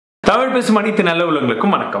தமிழ் பேசும் அனைத்து நல்ல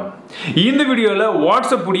உள்ளவங்களுக்கும் வணக்கம். இந்த வீடியோல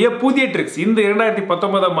வாட்ஸ்அப் உடைய புதிய ட்ரிக்ஸ், இந்த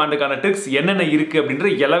 2019ஆம் ஆண்டுக்கான ட்ரிக்ஸ் என்னென்ன இருக்கு அப்படின்ற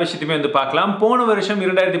எல்லா விஷயத்தையுமே வந்து பார்க்கலாம். போன வருஷம்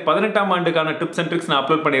 2018ஆம் ஆண்டுக்கான டிப்ஸ் அண்ட் ட்ரிக்ஸ் நான்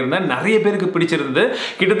அப்லோட் பண்ணியிருந்தேன். நிறைய பேருக்கு பிடிச்சிருந்தது.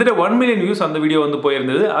 கிட்டத்தட்ட 1 மில்லியன் வியூஸ் அந்த வீடியோ வந்து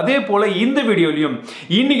போயிருந்தது. அதே போல இந்த வீடியோலையும்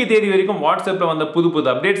இன்னைக்கு தேதி வரைக்கும் வாட்ஸ்அப்ல வந்த புது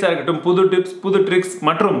அப்டேட்ஸா இருக்கட்டும், புது டிப்ஸ், புது ட்ரிக்ஸ்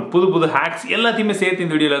மற்றும் புது ஹேக்ஸ் எல்லாத்தையுமே சேர்த்து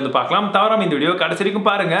இந்த வீடியோல வந்து பார்க்கலாம். தவறாம இந்த வீடியோ கடைசி வரைக்கும்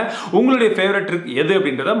பாருங்க. உங்களுடைய ஃபேவரட் ட்ரிக் எது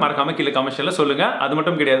அப்படின்றத மறக்காம கீழே கமெண்ட்ஸ்ல சொல்லுங்க. அது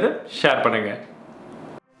மட்டும் கிடையாது, ஷேர் பண்ணுங்க.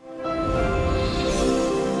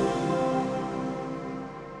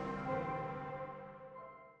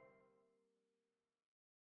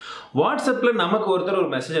 வாட்ஸ்அப்ல நமக்கு ஒருத்தர் ஒரு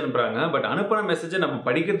மெசேஜ் அனுப்புறாங்க. பட் அனுப்பின மெசேஜை நம்ம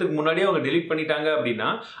படிக்கிறதுக்கு முன்னாடியே அவங்க டெலீட் பண்ணிட்டாங்க அப்படின்னா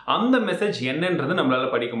அந்த மெசேஜ் என்னன்றது நம்மளால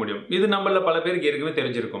படிக்க முடியும். இது நம்மள பல பேருக்கு ஏற்கனவே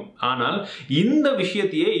தெரிஞ்சிருக்கும். ஆனால் இந்த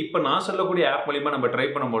விஷயத்தையே இப்ப நான் சொல்லக்கூடிய ஆப் மூலமா நம்ம ட்ரை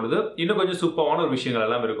பண்ணும்போது இன்னும் கொஞ்சம் சூப்பரான ஒரு விஷயங்கள்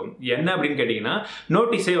எல்லாம் இருக்கும். என்ன அப்படின்னு கேட்டீங்கன்னா,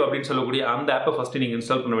 நோட்டிசேவ் அப்படின்னு சொல்லக்கூடிய அந்த ஆப்பை ஃபர்ஸ்ட் நீங்க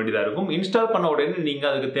இன்ஸ்டால் பண்ண வேண்டியதா இருக்கும். இன்ஸ்டால் பண்ண உடனே நீங்க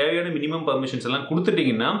அதுக்கு தேவையான மினிமம் பர்மிஷன்ஸ் எல்லாம்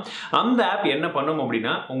கொடுத்துட்டீங்கன்னா அந்த ஆப் என்ன பண்ணும்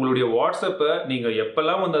அப்படின்னா, உங்களுடைய வாட்ஸ்அப்பை நீங்க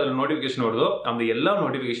எப்பெல்லாம் வந்து அதில் நோட்டிபிகேஷன் வருதோ அந்த எல்லா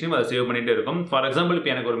நோட்டிபிகேஷனும் சேவ் பண்ணிட்டே இருக்கும். ஃபார் எக்ஸாம்பிள், இப்போ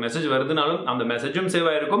எனக்கு ஒரு மெசேஜ் வருதுனாலும் அந்த மெசேஜும் சேவ்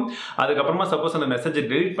ஆயிருக்கும். அதுக்கப்புறமா சப்போஸ் அந்த மெசேஜ்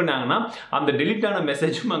டெலீட் பண்ணாங்கன்னா அந்த டெலீட் ஆன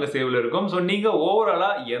மெசேஜும் அங்கே சேவ்ல இருக்கும். ஸோ நீங்க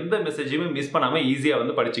ஓவராலா எந்த மெசேஜையுமே மிஸ் பண்ணாம ஈஸியா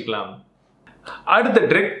வந்து படிச்சுக்கலாம். அடுத்த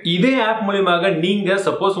ட்ரிக், இதே ஆப் மூலமாக நீங்க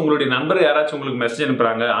சப்போஸ் உங்களுடைய நண்பர் யாராச்சும் உங்களுக்கு மெசேஜ்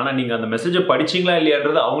அனுப்புறாங்க, ஆனா நீங்க அந்த மெசேஜை படிச்சீங்களா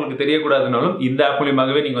இல்லையான்றது அவங்களுக்கு தெரியக்கூடாதுனாலும் இந்த ஆப்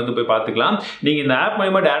மூலமாகவே நீங்க வந்து போய் பார்த்துக்கலாம். நீங்க இந்த ஆப்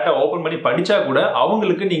மூலமா டேட்டா ஓபன் பண்ணி படிச்சா கூட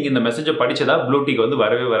அவங்களுக்கு நீங்க இந்த மெசேஜை படிச்சதா ப்ளூ டிக் வந்து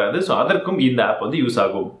வரவே வராது. ஸோ அதற்கும் இந்த ஆப் வந்து யூஸ்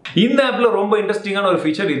ஆகும். இந்த ஆப்ல ரொம்ப இன்ட்ரெஸ்டிங்கான ஒரு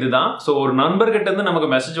ஃபீச்சர் இதுதான். ஸோ ஒரு நண்பர் கிட்ட இருந்து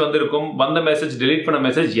நமக்கு மெசேஜ் வந்திருக்கும், வந்த மெசேஜ், டெலீட் பண்ண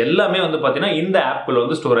மெசேஜ் எல்லாமே வந்து பாத்தீங்கன்னா இந்த ஆப்ல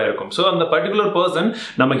வந்து ஸ்டோர் ஆயிருக்கும். ஸோ அந்த பர்டிகுலர் பர்சன்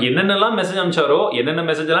நமக்கு என்னென்னலாம் மெசேஜ் அனுப்பிச்சாரோ, என்னென்ன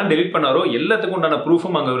மெசேஜ் எல்லாம் டெலீட் பண்ணாரோ எல்லாத்துக்கும் உண்டான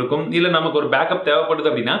ப்ரூஃபும் அங்க இருக்கும். இல்ல நமக்கு ஒரு பேக்கப் தேவைப்படுது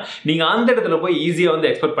அப்படின்னா நீங்க அந்த இடத்துல போய் ஈஸியா வந்து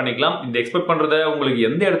எக்ஸ்போர்ட் பண்ணிக்கலாம். இந்த எக்ஸ்போர்ட் பண்றத உங்களுக்கு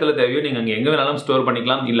எந்த இடத்துல தேவையோ நீங்க அங்க எங்க வேணாலும் ஸ்டோர்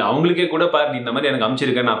பண்ணிக்கலாம். இல்ல அவங்களுக்கே கூட பாரு இந்த மாதிரி எனக்கு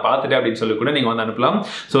அனுப்பிச்சிருக்கேன், நான் பார்த்துட்டேன் அப்படின்னு சொல்லி கூட நீங்க வந்து அனுப்பலாம்.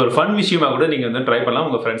 ஸோ ஒரு ஃபன் விஷயமா கூட நீங்க வந்து ட்ரை பண்ணலாம்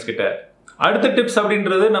உங்க ஃப்ரெண்ட்ஸ் கிட்ட. அடுத்த டிப்ஸ்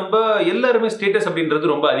அப்படின்றது, நம்ம எல்லாருமே ஸ்டேட்டஸ்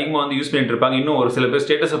அப்படின்றது ரொம்ப அதிகமாக வந்து யூஸ் பண்ணிட்டு இருப்பாங்க. இன்னும் ஒரு சில பேர்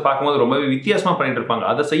ஸ்டேட்டஸ் பார்க்கும்போது ரொம்பவே வித்தியாசமா பண்ணிட்டு இருப்பாங்க.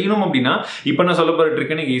 அதை செய்யணும் அப்படின்னா இப்போ நான் சொல்ல போற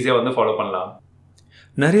ட்ரிக்கை நீங்க ஈஸியா வந்து ஃபாலோ பண்ணலாம்.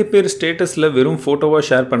 நிறைய பேர் ஸ்டேட்டஸில் வெறும் ஃபோட்டோவாக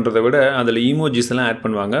ஷேர் பண்ணுறதை விட அதில் ஈமோஜிஸ் எல்லாம் ஆட்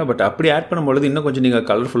பண்ணுவாங்க. பட் அப்படி ஆட் பண்ணும்பொழுது இன்னும் கொஞ்சம் நீங்கள்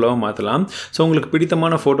கலர்ஃபுல்லாக மாற்றலாம். ஸோ உங்களுக்கு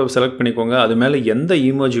பிடித்தமான ஃபோட்டோ செலக்ட் பண்ணிக்கோங்க. அது மேலே எந்த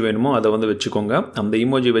ஈமோஜி வேணுமோ அதை வந்து வச்சுக்கோங்க. அந்த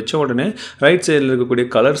ஈமோஜி வச்ச உடனே ரைட் சைடில் இருக்கக்கூடிய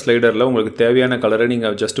கலர் ஸ்லைடரில் உங்களுக்கு தேவையான கலரை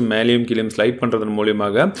நீங்கள் ஜஸ்ட் மேலேயும் கீழேயும் ஸ்லைட் பண்ணுறது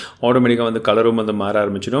மூலியமாக ஆட்டோமேட்டிக்காக வந்து கலரும் வந்து மாற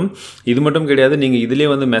ஆரம்பிச்சிடும். இது மட்டும் கிடையாது, நீங்கள் இதிலே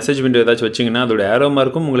வந்து மெசேஜ் விண்டோ ஏதாச்சும் வச்சிங்கன்னா அதோட ஏரோ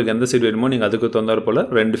மார்க்கும் உங்களுக்கு எந்த சைடு வேணுமோ நீங்கள் அதுக்கு தகுந்தாற் போல்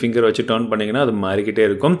 2 ஃபிங்கர் வச்சு டர்ன் பண்ணிங்கன்னா அது மாறிக்கிட்டே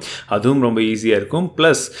இருக்கும். அதுவும் ரொம்ப ஈஸியாக இருக்கும்.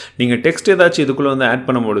 ப்ளஸ் நீங்கள் டெக்ஸ்ட் ஏதாச்சும் இதுக்குள்ளே வந்து ஆட்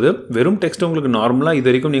பண்ணும்போது வெறும் டெக்ஸ்ட் உங்களுக்கு நார்மலாக இது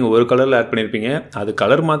வரைக்கும் நீங்கள் ஒரு கலரில் ஆட் பண்ணியிருப்பீங்க. அது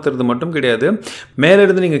கலர் மாற்றுறது மட்டும் கிடையாது, மேலே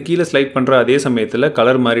இருந்து நீங்கள் கீழே ஸ்லைட் பண்ணுற அதே சமயத்தில்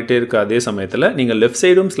கலர் மாறிட்டே இருக்க அதே சமயத்தில் நீங்கள் லெஃப்ட்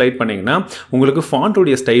சைடும் ஸ்லைட் பண்ணிங்கன்னா உங்களுக்கு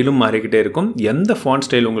ஃபாண்ட்டுடைய ஸ்டைலும் மாறிக்கிட்டே இருக்கும். எந்த ஃபாண்ட்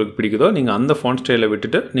ஸ்டைல் உங்களுக்கு பிடிக்குதோ நீங்கள் அந்த ஃபாண்ட் ஸ்டைலை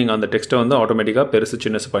விட்டுட்டு நீங்கள் அந்த டெக்ஸ்ட்டை வந்து ஆட்டோமேட்டிக்காக பெருசு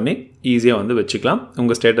சின்னஸ் பண்ணி ஈஸியாக வந்து வச்சுக்கலாம்.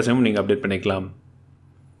 உங்கள் ஸ்டேட்டஸையும் நீங்கள் அப்டேட் பண்ணிக்கலாம்.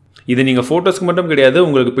 இது நீங்கள் ஃபோட்டோஸ்க்கு மட்டும் கிடையாது,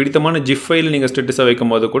 உங்களுக்கு பிடித்தமான ஜிப் ஃபைல் நீங்கள் ஸ்டேட்டஸாக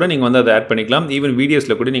வைக்கும் போது கூட நீங்கள் வந்து அதை ஆட் பண்ணிக்கலாம். ஈவன்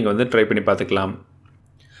வீடியோஸில் கூட நீங்கள் வந்து ட்ரை பண்ணி பார்த்துக்கலாம்.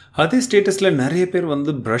 அதே ஸ்டேட்டஸில் நிறைய பேர்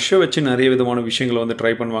வந்து ப்ரஷ்ஷை வச்சு நிறைய விதமான விஷயங்களை வந்து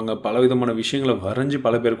ட்ரை பண்ணுவாங்க. பல விதமான விஷயங்களை வரைஞ்சி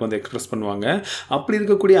பல பேருக்கு வந்து எக்ஸ்ப்ரெஸ் பண்ணுவாங்க. அப்படி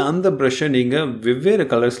இருக்கக்கூடிய அந்த ப்ரஷ்ஷை நீங்கள் வெவ்வேறு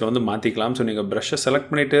கலர்ஸில் வந்து மாற்றிக்கலாம். ஸோ நீங்கள் ப்ரஷ்ஷை செலக்ட்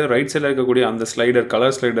பண்ணிவிட்டு ரைட் சைடில் இருக்கக்கூடிய அந்த ஸ்லைடர்,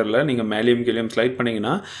 கலர் ஸ்லைடரில் நீங்கள் மேலேயும் கீழேயும் ஸ்லைட்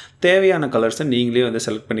பண்ணிங்கன்னா தேவையான கலர்ஸை நீங்களே வந்து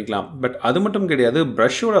செலக்ட் பண்ணிக்கலாம். பட் அது மட்டும் கிடையாது,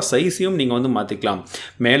 ப்ரஷ்ஷோட சைஸையும் நீங்கள் வந்து மாற்றிக்கலாம்.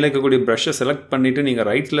 மேலே இருக்கக்கூடிய ப்ரஷ்ஷை செலக்ட் பண்ணிவிட்டு நீங்கள்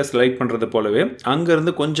ரைட்டில் ஸ்லைட் பண்ணுறது போலவே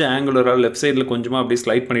அங்கேருந்து கொஞ்சம் ஆங்குலராக லெஃப்ட் சைடில் கொஞ்சமாக அப்படி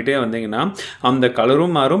ஸ்லைட் பண்ணிகிட்டே வந்தீங்கன்னா அந்த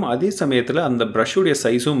கலரும் மாறும், அதே சமயத்தில் அந்த ப்ரஷ்ஷுடைய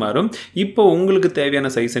சைஸும் மாறும். இப்போ உங்களுக்கு தேவையான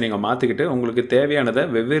சைஸை நீங்கள் மாற்றிக்கிட்டு உங்களுக்கு தேவையானதை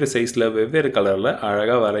வெவ்வேறு சைஸில் வெவ்வேறு கலரில்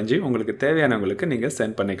அழகாக வரைஞ்சி உங்களுக்கு தேவையானவங்களுக்கு நீங்கள்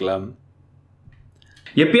சென்ட் பண்ணிக்கலாம்.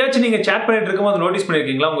 எப்பயாச்சும் நீங்கள் சேட் பண்ணிட்டு இருக்கும்போது நோட்டீஸ்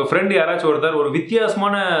பண்ணியிருக்கீங்களா, உங்கள் ஃப்ரெண்ட் யாராச்சும் ஒருத்தர் ஒரு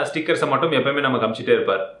வித்தியாசமான ஸ்டிக்கர்ஸை மட்டும் எப்பவுமே நமக்கு அனுப்பிச்சிட்டே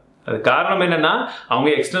இருப்பார். அது காரணம் என்னன்னா, அவங்க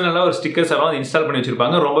எக்ஸ்டர்னலாக ஒரு ஸ்டிக்கர்ஸ் எல்லாம் இன்ஸ்டால் பண்ணி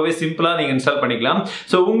வச்சிருப்பாங்க. ரொம்பவே சிம்பிளாக நீங்கள் இன்ஸ்டால் பண்ணிக்கலாம்.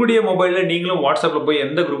 ஸோ உங்களுடைய மொபைலில் நீங்களும் வாட்ஸ்அப்பில் போய்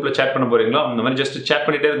எந்த குரூப்பில் சேட் பண்ண போறீங்களோ அந்த மாதிரி ஜஸ்ட் சேட்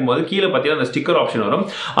பண்ணிட்டே இருக்கும்போது கீழே பார்த்தீங்கன்னா அந்த ஸ்டிக்கர் ஆப்ஷன் வரும்.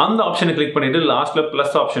 அந்த ஆப்ஷனை கிளிக் பண்ணிட்டு லாஸ்ட்டில்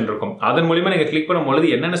ப்ளஸ் ஆப்ஷன் இருக்கும். அதன் மூலியமாக நீங்கள் கிளிக்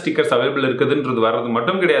பண்ணும்போது என்னென்ன ஸ்டிக்கர்ஸ் அவைலபிள் இருக்குதுன்றது வர்றது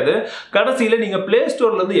மட்டும் கிடையாது, கடைசியில் நீங்கள் பிளே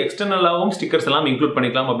ஸ்டோர்லேருந்து எக்ஸ்டர்னலாகவும் ஸ்டிக்கர்ஸ் எல்லாம் இன்க்ளூட்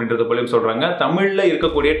பண்ணிக்கலாம் அப்படின்றது போலையும் சொல்கிறாங்க. தமிழில்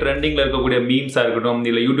இருக்கக்கூடிய ட்ரெண்டிங்கில் இருக்கக்கூடிய மீம்ஸாக இருக்கட்டும்,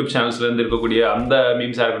 இல்லை யூடியூப் சேனல்ஸ்லேருந்து இருக்கக்கூடிய அந்த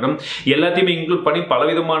மீம்ஸாக இருக்கட்டும், எல்லாத்தையுமே இன்க்ளூட் பண்ணி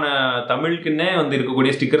பலவிதமான தமிழுக்குன்னே வந்து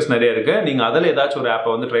இருக்கக்கூடிய ஸ்டிக்கர்ஸ் நிறைய இருக்கு. நீங்க அதில் ஏதாச்சும் ஒரு ஆப்பை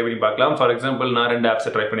வந்து ட்ரை பண்ணி பார்க்கலாம். ஃபார் எக்ஸாம்பிள், நான் 2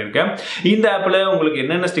 ஆப்ஸை ட்ரை பண்ணியிருக்கேன். இந்த ஆப்பில் உங்களுக்கு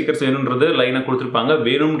என்னென்ன ஸ்டிக்கர்ஸ் வேணும்ன்றது லைனாக கொடுத்துருப்பாங்க.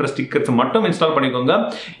 வேணும்ன்ற ஸ்டிக்கர்ஸ் மட்டும் இன்ஸ்டால் பண்ணிக்கோங்க.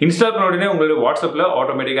 இன்ஸ்டால் பண்ண உடனே உங்களுடைய வாட்ஸ்அப்பில்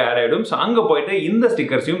ஆட்டோமேட்டிக்காக ஆட் ஆகிடும். ஸோ அங்கே போயிட்டு இந்த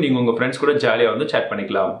ஸ்டிக்கர்ஸையும் நீங்கள் உங்கள் ஃப்ரெண்ட்ஸ் கூட ஜாலியாக வந்து சேட்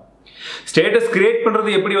பண்ணிக்கலாம். ஸ்டேட்டஸ் கிரியேட் பண்றது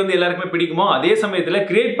எப்படி வந்து எல்லாருக்குமே பிடிக்குமோ அதே சமயத்துல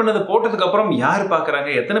கிரியேட் பண்ணது போட்டதுக்கு அப்புறம் யார் பாக்குறாங்க,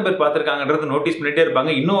 எத்தனை பேர் பார்த்திருக்காங்கன்றது நோட்டீஸ் பண்ணிட்டே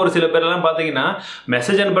இருப்பாங்க. இன்னும் ஒரு சில பேர் எல்லாம் பாத்தீங்கன்னா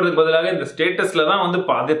மெசேஜ் அனுப்புறதுக்கு பதிலாக இந்த ஸ்டேட்டஸ்ல தான் வந்து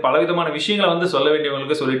பலவிதமான விஷயங்களை வந்து சொல்ல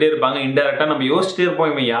வேண்டியவங்களுக்கு சொல்லிட்டே இருப்பாங்க. இன்டெரக்டா நம்ம யோசிச்சுட்டே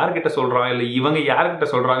இருப்போம், இவன் யார்கிட்ட சொல்றான் இல்ல இவங்க யார்கிட்ட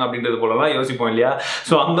சொல்றாங்க அப்படின்றது போலலாம் யோசிப்போம் இல்லையா?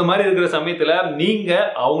 சோ அந்த மாதிரி இருக்கிற சமயத்துல நீங்க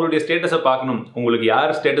அவங்களுடைய ஸ்டேட்டஸை பார்க்கணும். உங்களுக்கு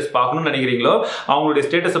யார் ஸ்டேட்டஸ் பார்க்கணும்னு நினைக்கிறீங்களோ அவங்களுடைய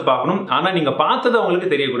ஸ்டேட்டஸை பார்க்கணும். ஆனா நீங்க பார்த்தது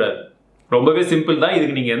அவங்களுக்கு தெரியக்கூடாது. ரொம்பவே சிம்பிள் தான்.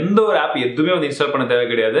 இதுக்கு நீங்க எந்த ஒரு ஆப் எதுவுமே வந்து இன்ஸ்டால் பண்ண தேவை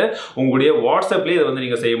கிடையாது. உங்களுடைய வாட்ஸ்அப்லயே இதை வந்து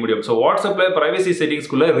நீங்க செய்ய முடியும். ஸோ வாட்ஸ்அப்ல பிரைவசி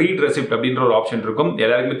செட்டிங்ஸ்குள்ள ரீட் ரெசிப்ட் அப்படின்ற ஒரு ஆப்ஷன் இருக்கும்.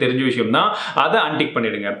 எல்லாருக்குமே தெரிஞ்ச விஷயம் தான். அதை அன்டிக்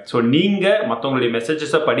பண்ணிடுங்க. ஸோ நீங்க மற்றவங்களுடைய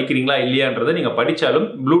மெசேஜஸை படிக்கிறீங்களா இல்லையான்றதை நீங்க படிச்சாலும்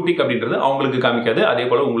ப்ளூ டிக் அப்படின்றது அவங்களுக்கு காமிக்காது, அதே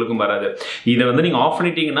போல உங்களுக்கும் வராது. இதை வந்து நீங்க ஆஃப்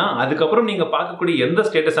பண்ணிட்டீங்கன்னா அதுக்கப்புறம் நீங்க பார்க்கக்கூடிய எந்த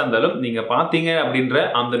ஸ்டேட்டஸா இருந்தாலும் நீங்க பார்த்தீங்க அப்படின்ற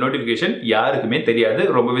அந்த நோட்டிபிகேஷன் யாருக்குமே தெரியாது.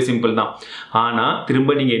 ரொம்பவே சிம்பிள் தான். ஆனா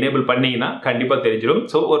திரும்ப நீங்க எனேபிள் பண்ணீங்கன்னா கண்டிப்பா தெரிஞ்சிடும்.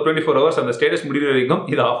 ஸோ ஒரு 24 hours அந்த ஸ்டேட்டஸ் முடிகிற வரைக்கும்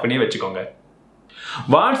இதை ஆஃப் பண்ணி வச்சுக்கோங்க.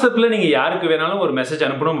 வாட்ஸ்அப்ல நீங்க யாருக்கு வேணாலும் ஒரு மெசேஜ்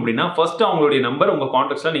அனுப்பணும் அப்படின்னா ஃபர்ஸ்ட் அவங்களுடைய நம்பர் உங்க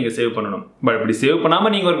கான்டாக்ட்ஸ்ல நீங்க சேவ் பண்ணணும். பட் இப்படி சேவ் பண்ணாம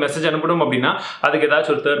நீங்க ஒரு மெசேஜ் அனுப்பணும் அப்படின்னா அதுக்கு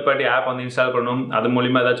ஏதாச்சும் ஒரு தேர்ட் பார்ட்டி ஆப் வந்து இன்ஸ்டால் பண்ணணும், அது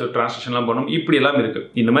மூலமா ஏதாச்சும் ஒரு டிரான்ஸ்லேஷன்லாம் பண்ணணும். இப்படி எல்லாம் இருக்கு.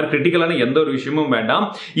 இந்த மாதிரி கிரிட்டிக்கலான எந்த ஒரு விஷயமும் வேண்டாம்.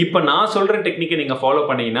 இப்போ நான் சொல்ற டெக்னிக்கை நீங்க ஃபாலோ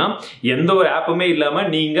பண்ணீங்கன்னா எந்த ஒரு ஆப்புமே இல்லாம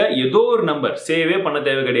நீங்க ஏதோ ஒரு நம்பர் சேவே பண்ண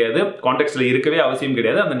தேவை கிடையாது, கான்டாக்ட்ஸ்ல இருக்கவே அவசியம்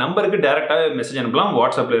கிடையாது. அந்த நம்பருக்கு டைரக்டாக மெசேஜ் அனுப்பலாம்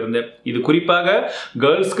வாட்ஸ்அப்ல இருந்து. இது குறிப்பாக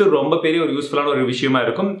கேர்ள்ஸ்க்கு ரொம்ப பெரிய ஒரு யூஸ்ஃபுல்லான ஒரு விஷயமா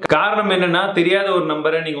இருக்கும். காரணம் என்னன்னா தெரியாத ஒரு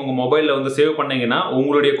நம்பரை நீங்க உங்க மொபைல்ல வந்து சேவ் பண்ணீங்கன்னா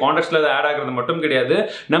உங்களுடைய கான்டாக்ட்ஸ்ல ஆட் ஆகிறது மட்டும் கிடையாது,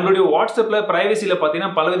 நம்மளுடைய வாட்ஸ்அப்ல பிரைவசியில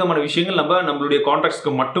பாத்தீங்கன்னா பலவிதமான விஷயங்கள் நம்மளுடைய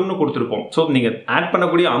கான்டாக்ட்ஸ்க்கு மட்டும்னு கொடுத்திருப்போம். சோ நீங்க ஆட்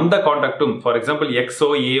பண்ணக்கூடிய அந்த கான்டாக்டும் ஃபார் எக்ஸாம்பிள் எக்ஸோ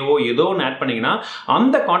ஏஓ ஏதோ ஒன்று ஆட் பண்ணீங்கன்னா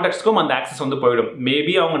அந்த கான்டாக்ட்ஸ்க்கும் அந்த ஆக்சஸ் வந்து போயிடும்.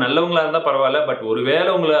 மேபி அவங்க நல்லவங்களா இருந்தா பரவாயில்ல, பட் ஒருவேளை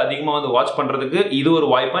உங்களை அதிகமா வந்து வாட்ச் பண்றதுக்கு இது ஒரு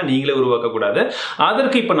வாய்ப்பா நீங்களே உருவாக்க கூடாது.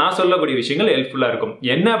 அதற்கு இப்ப நான் சொல்லக்கூடிய விஷயங்கள் ஹெல்ப்ஃபுல்லா இருக்கும்.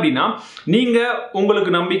 என்ன அப்படின்னா நீங்க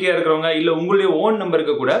உங்களுக்கு நம்பிக்கையா இருக்கிறவங்க இல்ல உங்களுடைய ஓன்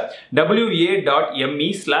நம்பருக்கு கூட WA.ME/91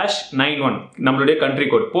 நம்மளுடைய கண்ட்ரி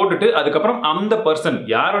கோட் போட்டுட்டு அதுக்கப்புறம் அந்த பர்சன்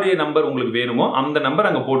யாருடைய நம்பர் உங்களுக்கு வேணுமோ அந்த நம்பர்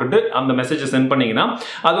அங்க போட்டுட்டு அந்த மெசேஜை சென்ட் பண்ணீங்கன்னா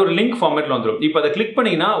அது ஒரு லிங்க் ஃபார்மேட்ல வந்துடும். இப்போ அதை கிளிக்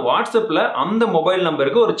பண்ணீங்கன்னா வாட்ஸ்அப்ல அந்த மொபைல்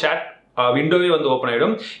நம்பருக்கு ஒரு சாட் விண்டோவே வந்து ஓப்பன்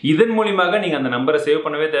ஆயிடும். இதன் மூலமாக நீங்க அந்த நம்பரை சேவ்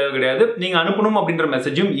பண்ணவே தேவை கிடையாது. நீங்க அனுப்பணும் அப்படின்ற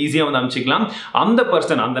மெசேஜும் ஈஸியா வந்து அனுப்பிச்சிக்கலாம். அந்த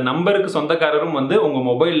பர்சன் அந்த நம்பருக்கு சொந்தக்காரரும் வந்து உங்க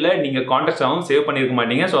மொபைல்ல நீங்க கான்டாக்ட்ஸ் ஆகும் சேவ் பண்ணிருக்க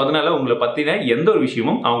மாட்டீங்க. ஸோ அதனால உங்களை பத்தின எந்த ஒரு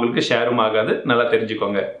விஷயமும் அவங்களுக்கு ஷேரும் ஆகாது. நல்லா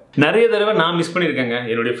தெரிஞ்சுக்கோங்க. நிறைய தடவை நான் மிஸ் பண்ணியிருக்கேங்க.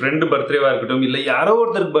 என்னுடைய ஃப்ரெண்டு பர்த்டேவா இருக்கட்டும் இல்லை யாரோ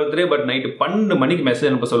ஒருத்தருக்கு பர்த்டே, பட் நைட்டு 12 மணிக்கு மெசேஜ்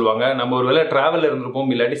அனுப்ப சொல்லுவாங்க. நம்ம ஒரு வேளை டிராவலில் இருந்திருப்போம்,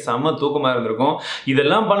 இல்லாட்டி செம்ம தூக்கமாக இருந்திருக்கும்.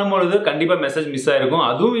 இதெல்லாம் பண்ணும்பொழுது கண்டிப்பாக மெசேஜ் மிஸ் ஆயிருக்கும்.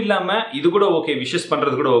 அதுவும் இல்லாமல் இது கூட ஓகே, விஷஸ்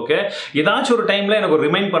பண்ணுறது கூட ஓகே, ஏதாச்சும் ஒரு டைமில் எனக்கு ஒரு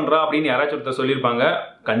ரிமைண்ட் பண்ணுறா அப்படின்னு யாராச்சும் ஒருத்தர் சொல்லியிருப்பாங்க.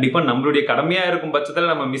 கண்டிப்பாக நம்மளுடைய கடமையாக இருக்கும்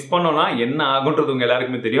பட்சத்தில் நம்ம மிஸ் பண்ணோம்னா என்ன ஆகுன்றது உங்க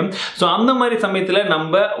எல்லாருக்குமே தெரியும். ஸோ அந்த மாதிரி சமயத்தில்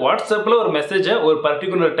நம்ம வாட்ஸ்அப்பில் ஒரு மெசேஜை ஒரு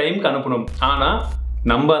பர்டிகுலர் டைமுக்கு அனுப்பணும். ஆனால்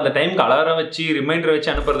நம்ம அந்த டைமுக்கு அலாரம் வச்சு ரிமைண்டர் வச்சு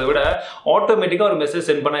அனுப்புறதை விட ஆட்டோமேட்டிக்காக ஒரு மெசேஜ்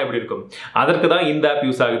சென்ட் பண்ணால் எப்படி இருக்கும்? அதற்கு தான் இந்த ஆப்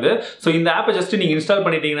யூஸ் ஆகுது. ஸோ இந்த ஆப்பை ஜஸ்ட் நீங்கள் இன்ஸ்டால்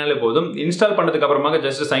பண்ணிட்டீங்கனாலே போதும். இன்ஸ்டால் பண்ணதுக்கு அப்புறமாக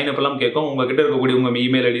ஜஸ்ட் சைன் அப் எல்லாம் கேட்கும். உங்ககிட்ட இருக்கக்கூடிய உங்கள்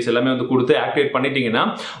இமெயில் ஐடிஸ் எல்லாமே வந்து கொடுத்து ஆக்டிவேட் பண்ணிட்டீங்கன்னா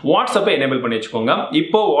வாட்ஸ்அப்பை எனேபிள் பண்ணி வச்சுக்கோங்க.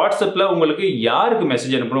 இப்போ வாட்ஸ்அப்பில் உங்களுக்கு யாருக்கு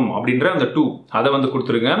மெசேஜ் அனுப்பணும் அப்படின்ற அந்த அதை வந்து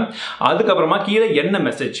கொடுத்துருங்க. அதுக்கப்புறமா கீழே என்ன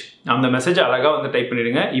மெசேஜ் அந்த மெசேஜ் அழகாக வந்து டைப்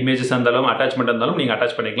பண்ணிடுங்க. இமேஜஸ் இருந்தாலும் அட்டாச்மெண்ட் இருந்தாலும் நீங்கள்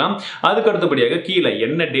அட்டாச் பண்ணிக்கலாம். அதுக்கு அடுத்தபடியாக கீழே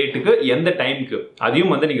என்ன டேட்டுக்கு எந்த டைமுக்கு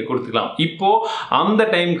அதையும் வந்து நீங்க கொடுத்துக்கலாம். இப்போ அந்த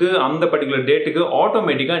டைமுக்கு அந்த பர்டிகுலர் டேட்டுக்கு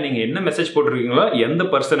ஆட்டோமேட்டிக்கா நீங்க என்ன மெசேஜ் போட்டுருக்கீங்களோ எந்த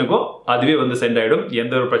பர்சனுக்கோ அதுவே வந்து சென்ட் ஆயிடும்.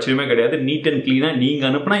 எந்த ஒரு பிரச்சனையுமே கிடையாது. நீட் அண்ட் கிளீனா நீங்க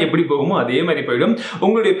அனுப்புனா எப்படி போகுமோ அதே மாதிரி போயிடும்.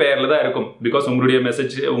 உங்களுடைய பெயர்ல தான் இருக்கும். பிகாஸ் உங்களுடைய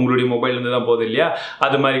மெசேஜ் உங்களுடைய மொபைல் இருந்து தான் போகுது இல்லையா?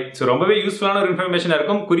 அது மாதிரி ரொம்பவே யூஸ்ஃபுல்லான ஒரு இன்ஃபர்மேஷனா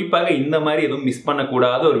இருக்கும். குறிப்பாக இந்த மாதிரி எதுவும் மிஸ்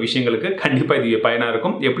பண்ணக்கூடாத ஒரு விஷயங்களுக்கு கண்டிப்பா இது பயனா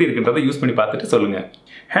இருக்கும். எப்படி இருக்குன்றதை யூஸ் பண்ணி பார்த்துட்டு சொல்லுங்க.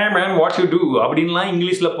 Hey man what you two அப்படின்லாம்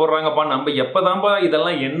இங்கிலீஷ்ல போடுறாங்கப்பா. நம்ம எப்பதான்பா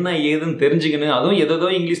இதெல்லாம் என்ன ஏதுன்னு தெரிஞ்சுக்கணும். அதுவும் ஏதோ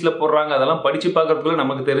இங்கிலீஷ்ல போடுறாங்க, அதெல்லாம் படிச்சு பார்க்கறதுக்குள்ள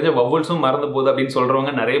நமக்கு தெரிஞ்ச வவ்வல்ஸும் மறந்து போகுது அப்படின்னு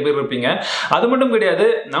சொல்றவங்க நிறைய பேர் இருப்பீங்க. அது மட்டும் கிடையாது,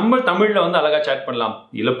 நம்ம தமிழ்ல வந்து அழகா சாட் பண்ணலாம்.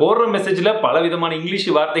 இதுல போடுற மெசேஜ்ல பல விதமான இங்கிலீஷ்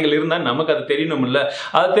வார்த்தைகள் இருந்தா நமக்கு அது தெரியணும் இல்ல?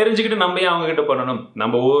 அதை தெரிஞ்சுக்கிட்டு நம்ம ஏன் அவங்க கிட்ட பண்ணணும்?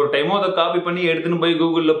 நம்ம ஒவ்வொரு டைமும் அதை காப்பி பண்ணி எடுத்துன்னு போய்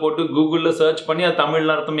கூகுள்ல போட்டு கூகுள்ல சர்ச் பண்ணி அது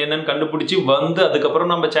தமிழ் அர்த்தம் என்னன்னு கண்டுபிடிச்சு வந்து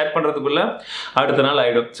அதுக்கப்புறம் நம்ம சாட் பண்றதுக்குள்ள அடுத்த நாள்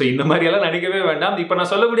ஆயிடும். ஸோ இந்த மாதிரி எல்லாம் நினைக்கவே வேண்டாம். இப்போ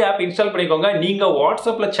நான் சொல்லக்கூடிய ஆப் இன்ஸ்டால் பண்ணிக்கோங்க. நீங்க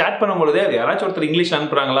வாட்ஸ்அப்ல சாட் பண்ணும்போது யாராச்சும் ஒருத்தர் இங்கிலீஷ்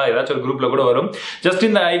அனுப்புறாங்களா, ஏதாச்சும் ஒரு குரூப்ல கூட வரும். ஜஸ்ட்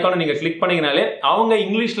இந்த ஐகானை நீங்க கிளிக் பண்ணீங்கனாலே அவங்க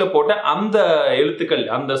இங்கிலீஷ்ல போட்ட அந்த எழுத்துக்கள்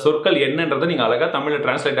அந்த சொற்கள் என்னன்றதை நீங்க அழகா தமிழ்ல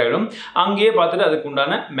டிரான்ஸ்லேட் ஆகிடும். அங்கேயே பார்த்துட்டு அதுக்கு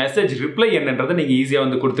உண்டான மெசேஜ் ரிப்ளை என்னன்றதை நீங்க ஈஸியா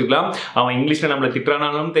வந்து கொடுத்துக்கலாம். அவன் இங்கிலீஷ்ல நம்மள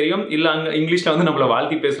திட்டுறானாலும் தெரியும், இல்ல அங்க இங்கிலீஷ்ல வந்து நம்மள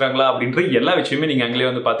வாழ்த்தி பேசுறாங்களா அப்படின்ற எல்லா விஷயமே நீங்க அங்கேயே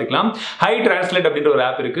வந்து பார்த்துக்கலாம். ஹை டிரான்ஸ்லேட் அப்படின்ற ஒரு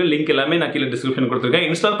ஆப் இருக்கு. லிங்க் எல்லாமே நான் கீழே டிஸ்கிரிப்ஷன் கொடுத்துருக்கேன்.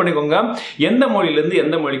 இன்ஸ்டால் பண்ணிக்கோங்க. எந்த மொழியில இருந்து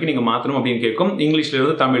எந்த மொழிக்கு நீங்க மாத்தணும் அப்படின்னு கேட்கும். இங்கிலீஷ்ல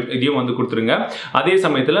இருந்து தமிழ் இதையும் வந்து கொடுத்துருங்க. அதே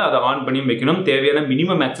சமயத்தில் அதை ஆன் பண்ணி வைக்கணும். தேவையான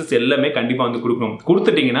மினிமம் ஆக்சஸ் எல்லாமே கண்டிப்பா வந்து கொடுக்கணும். கொடுக்கணும்.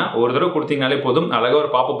 கொடுத்துட்டீங்கன்னா ஒரு தடவை கொடுத்தீங்கனாலே போதும், அழகாக ஒரு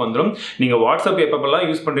பாப்பப் வந்துடும். நீங்கள் வாட்ஸ்அப் எப்பப்பெல்லாம்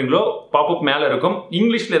யூஸ் பண்ணுறீங்களோ பாப்பப் மேலே இருக்கும்.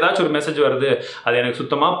 இங்கிலீஷில் ஏதாச்சும் ஒரு மெசேஜ் வருது, அது எனக்கு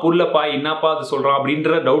சுத்தமாக புரியலப்பா, என்னப்பா அது சொல்கிறான்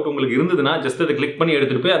அப்படின்ற டவுட் உங்களுக்கு இருந்ததுன்னா ஜஸ்ட் அதை கிளிக் பண்ணி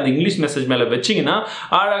எடுத்துகிட்டு போய் அந்த இங்கிலீஷ் மெசேஜ் மேலே வச்சிங்கன்னா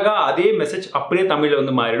அழகாக அதே மெசேஜ் அப்படியே தமிழில்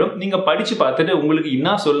வந்து மாறிடும். நீங்கள் படித்து பார்த்துட்டு உங்களுக்கு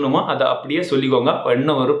என்ன சொல்லணுமோ அதை அப்படியே சொல்லிக்கோங்க,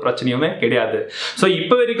 என்ன ஒரு பிரச்சனையுமே கிடையாது. ஸோ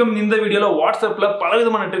இப்போ வரைக்கும் இந்த வீடியோவில் வாட்ஸ்அப்பில்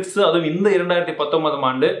பலவிதமான ட்ரிக்ஸ், அதுவும் இந்த 2019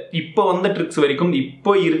 ஆண்டு இப்போ வந்த ட்ரிக்ஸ் வரைக்கும்,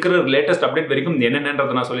 இப்போ இருக்கிற லேட்டஸ்ட் அப்டேட் வரைக்கும்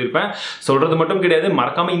என்னென்னன்றதை நான் சொல்லியிருப்பேன். சொல்கிறது மட்டும் கிடையாது,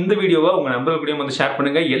 மறக்காமல் இந்த வீடியோவை உங்கள் நண்பர்களுடையும் வந்து ஷேர்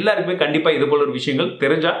பண்ணுங்கள். எல்லாருக்குமே கண்டிப்பாக இது போல ஒரு விஷயங்கள்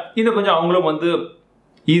தெரிஞ்சால் இன்னும் கொஞ்சம் அவங்களும் வந்து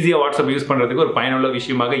ஈஸியாக வாட்ஸ்அப் யூஸ் பண்ணுறதுக்கு ஒரு பயனுள்ள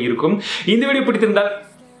விஷயமாக இருக்கும். இந்த வீடியோ பிடித்திருந்தால்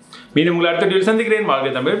மீண்டும் உங்களை அடுத்த வீடியோவில் சந்திக்கிறேன்.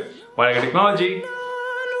 வாழ்க தமிழ், வாழ்க டெக்னாலஜி.